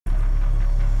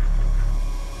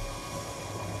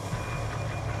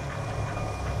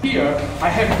Here, I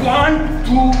have 1,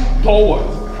 2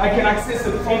 towards. I can access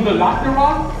it from the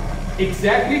lateral,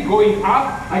 exactly going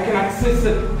up. I can access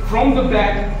it from the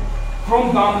back,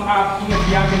 from down up in a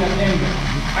diagonal angle.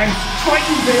 I'm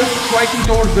striking there, striking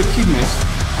towards the kidneys.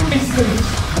 And basically,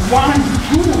 1,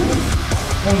 2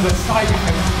 on the side if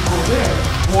I want to go there,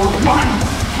 or 1,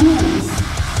 2,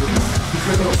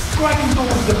 because I was striking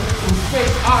towards the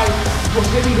face eye, it was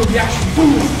getting a reaction,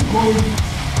 boom, going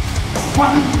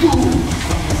 1, 2,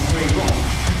 something very wrong.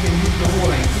 You can use the whole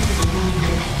line,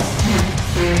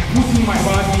 putting my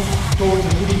body towards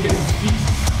the moving at its feet.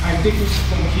 I'm taking it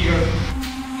from here,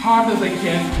 hard as I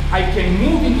can. I can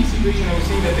move in this situation. I was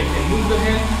saying that I can move the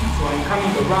hand, so I'm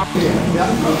coming around.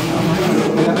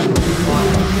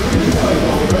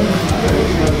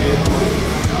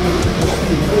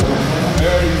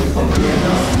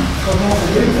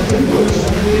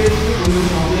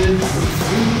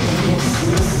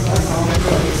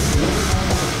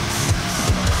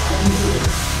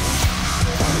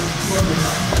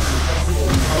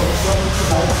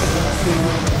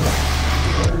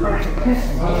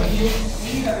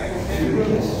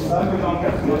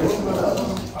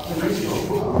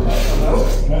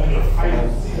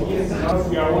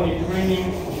 We are only training,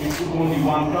 we do only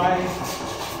one time.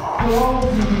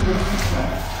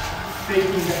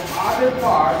 Taking the other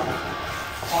part,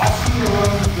 passing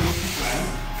around the sequence,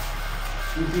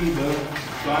 using the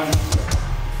gun.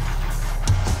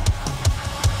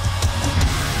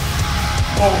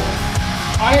 So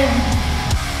I am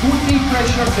putting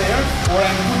pressure there, or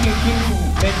I'm putting him to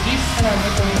make this, and I'm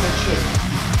opening the chest.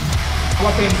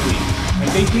 What I'm doing,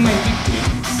 I'm taking my victim,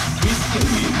 twisting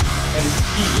him, and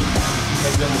he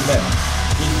has on the back.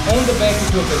 He's on the back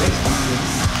into the next victim.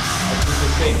 I do the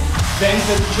same. Then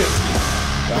the chest in.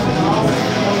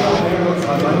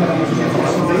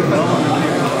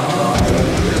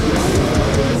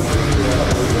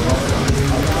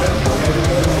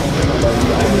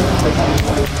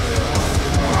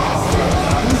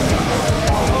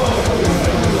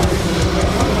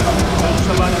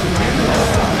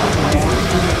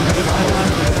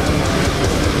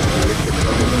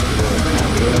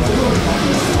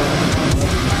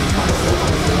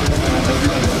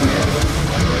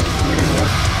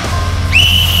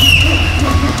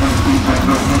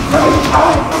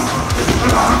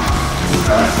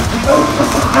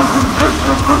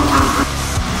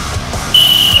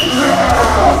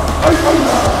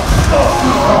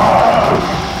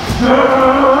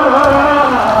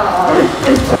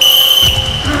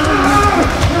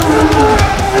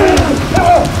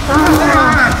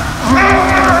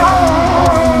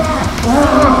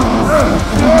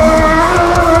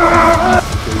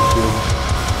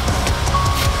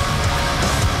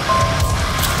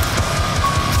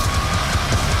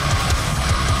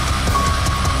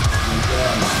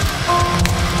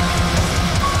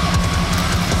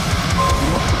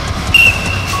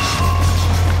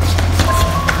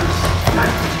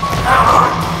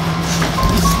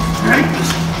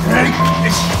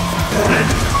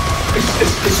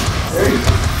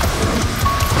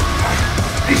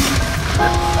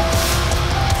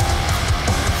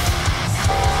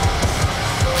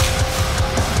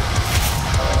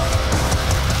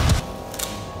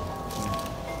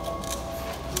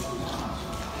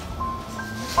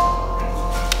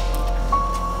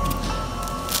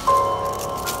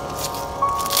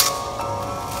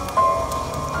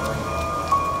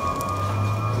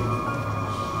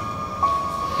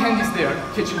 Hand is there,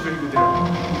 catch it very good there.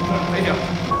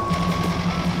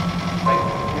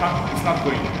 It's not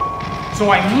going.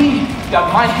 So I need that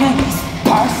my hand is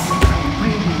passing and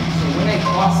bringing. So when I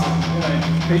pass it, when I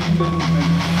take the movement,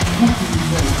 put it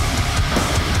in.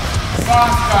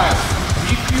 Fast guys,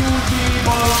 if you will be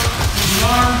able to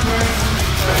learn very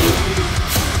quickly,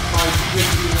 my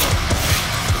biggest reward.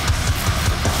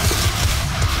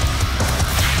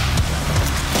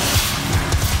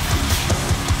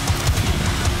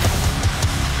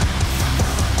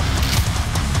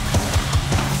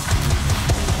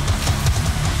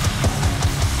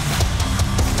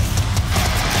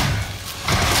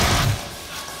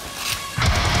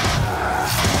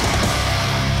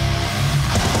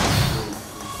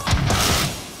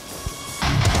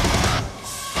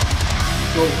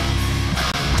 So,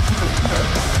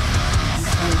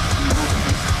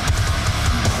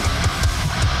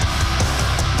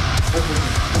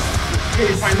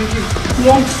 if I'm making a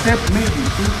long step, maybe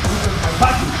to my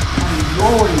body, I'm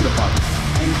lowering the body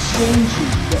and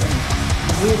changing the angle,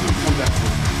 moving from that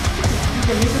way. You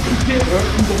can make it together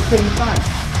in the same time.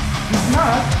 If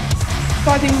not,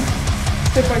 starting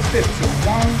step by step. So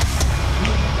 1,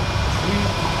 2,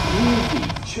 3, moving,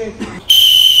 check.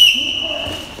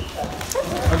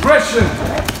 Aggression.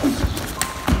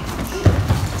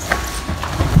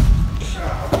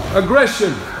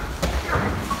 Aggression.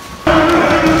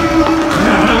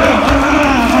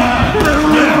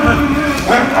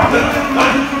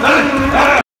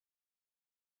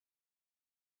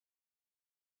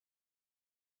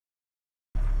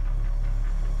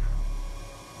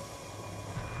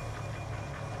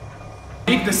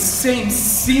 Make the same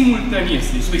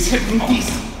simultaneously, so it's happening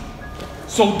this.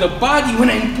 So the body,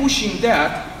 when I'm pushing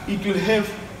that, it will have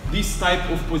this type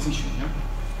of position. Yeah?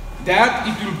 That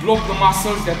it will block the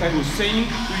muscles that I was saying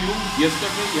to you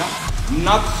yesterday. Yeah?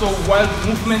 Not so wild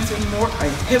movements anymore. I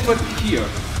have it here.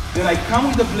 Then I come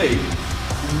with the blade,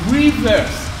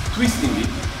 reverse, twisting it,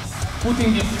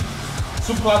 putting it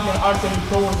subclavian artery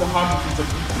towards the heart with the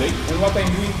big blade. And what I'm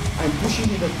doing, I'm pushing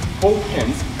with both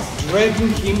hands,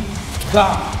 dragging him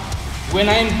down. When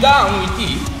I'm down with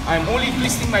it, I'm only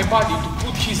twisting my body to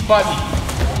put his body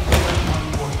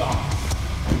down.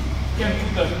 Can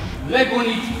put the leg on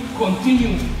it,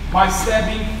 continue by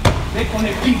stabbing,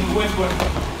 reconnecting the weapon,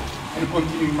 and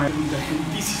continue my with the hand.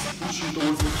 This is pushing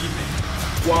towards the kidney.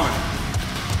 1,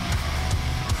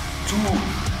 2,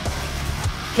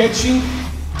 catching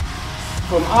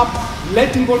from up,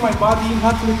 letting go my body,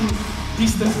 not letting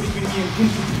distance between me and him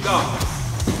to the down.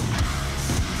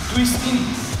 Twisting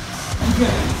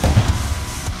again.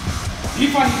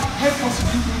 If I have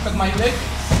possibility to look at my leg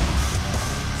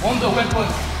on the weapon,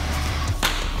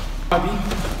 body,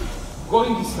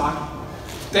 going this side,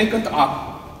 take it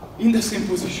up in the same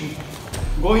position,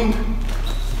 going,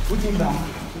 putting down,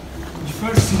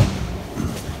 reversing.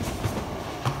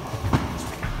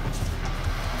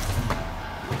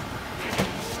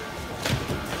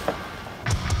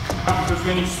 Because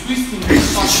when it's twisting,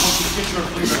 it's possible to get your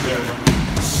finger there.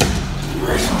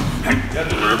 Yeah,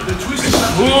 the twist is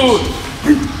not good.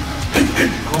 Good,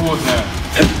 man.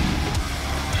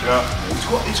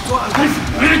 Yeah. It's quite a good.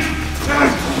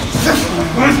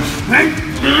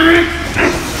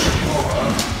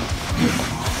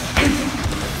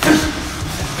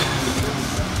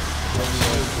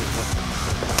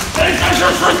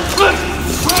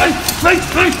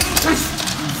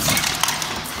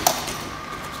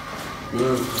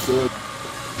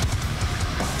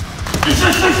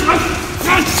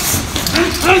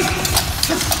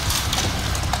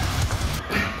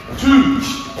 2,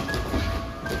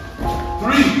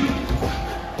 3,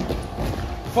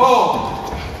 4,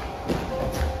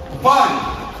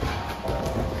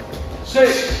 5,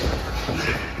 6.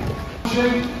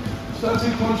 Punching,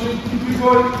 starting punching, keep it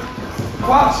going.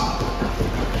 Fast.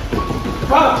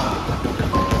 Fast.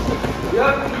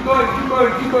 Yeah, keep going, keep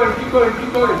going, keep going, keep going,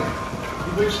 keep going.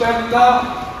 Keep extending now.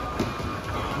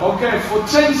 Okay, for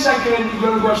 10 seconds, you're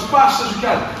going to go as fast as you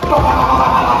can.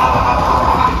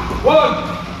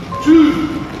 1, 2,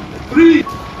 3, 4,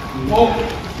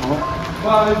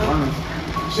 5,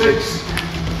 6,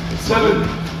 7,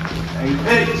 8,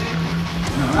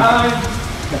 9,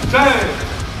 10.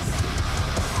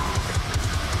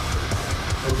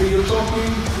 Okay, you're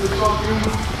talking.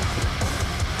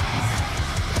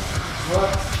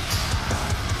 What?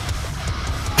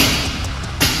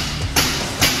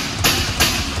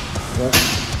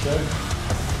 Okay.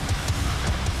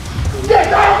 Get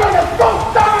down, get the fuck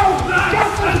down! Get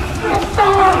the fuck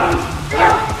down! Get the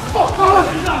fuck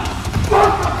down!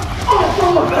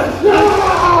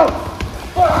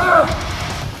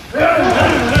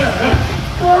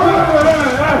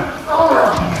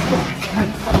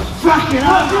 Fucking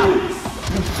up!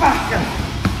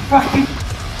 Fucking!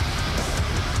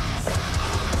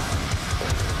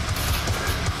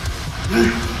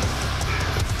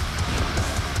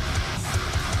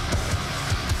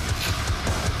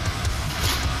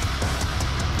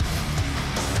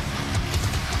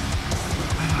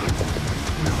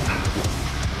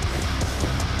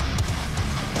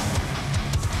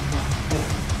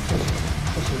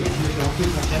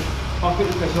 I'll get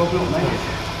the pressure off, mate.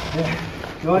 Yeah.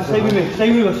 You alright, stay with me, stay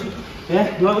with us. Yeah?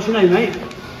 You alright, what's your name, mate?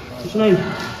 What's your name?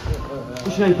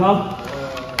 What's your name, pal?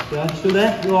 Yeah, still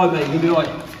there? You alright, mate, you'll be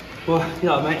alright. Well, you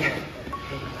alright, mate.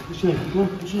 What's your name? Come on,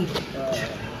 what's your name?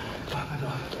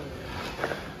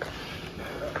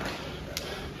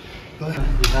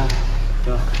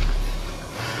 Go.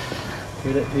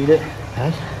 Feed it, feed it.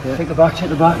 Yes? Yeah. Take the back,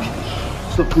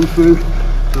 Stop coming through.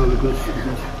 It's all good, it's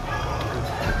good.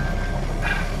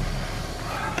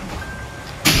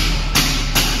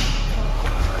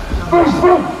 Oh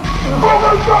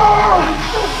my God!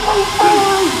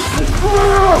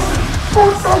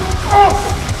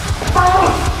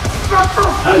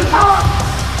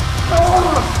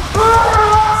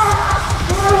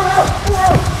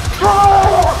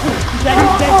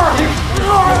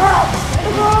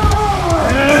 Oh,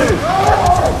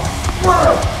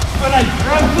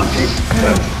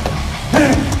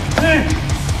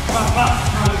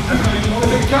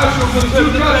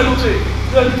 Good casualty.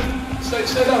 Good. Stay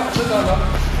down, man.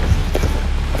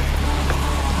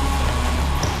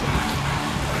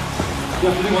 You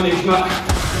have to do one each, Matt.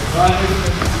 Right.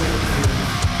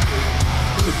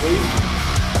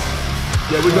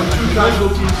 Yeah, we've got 2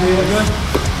 casualties here.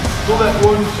 Bullet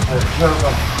wounds.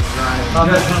 I'm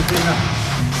going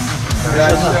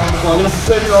to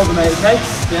turn you over, mate, okay?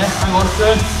 Yeah, hang on,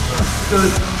 turn.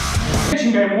 Good.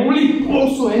 I'm only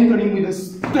also entering with a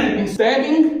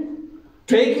stabbing,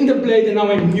 taking the blade, and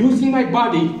now I'm using my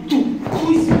body to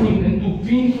twist him and to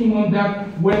pin him on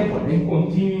that weapon and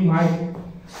continue my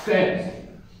steps.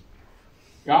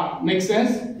 Yeah, makes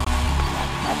sense?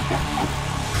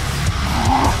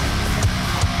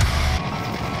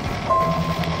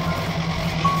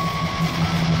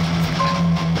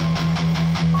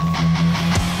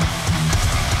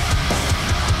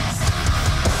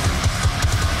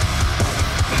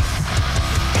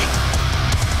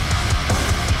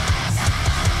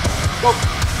 Go.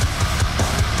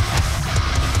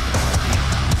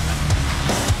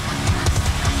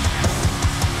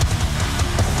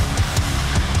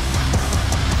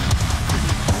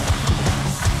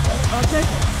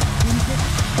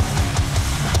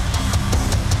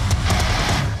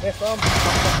 Left arm,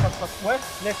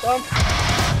 west, left arm.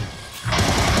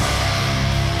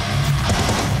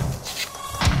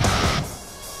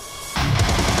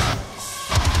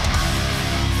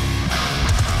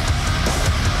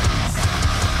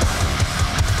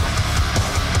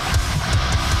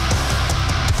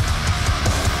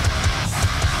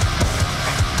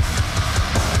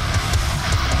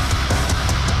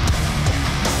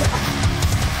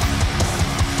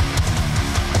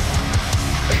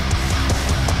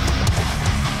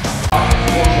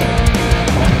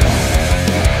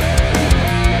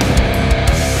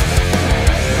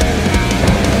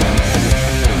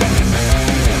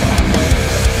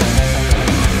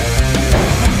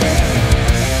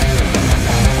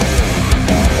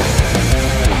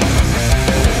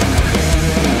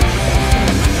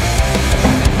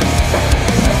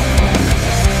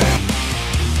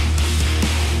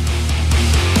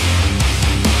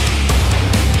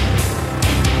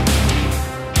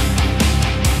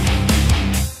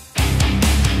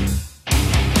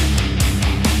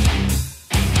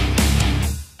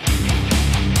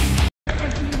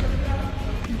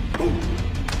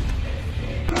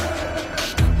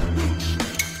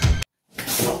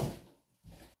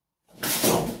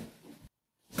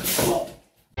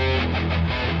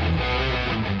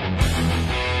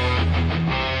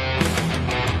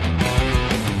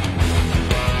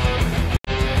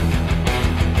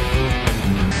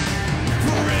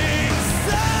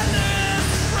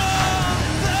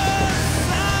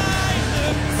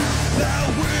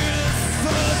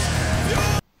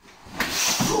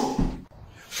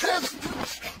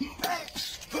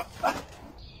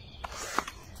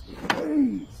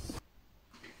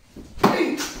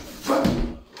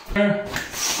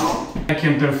 I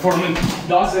can perform it,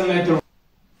 doesn't matter.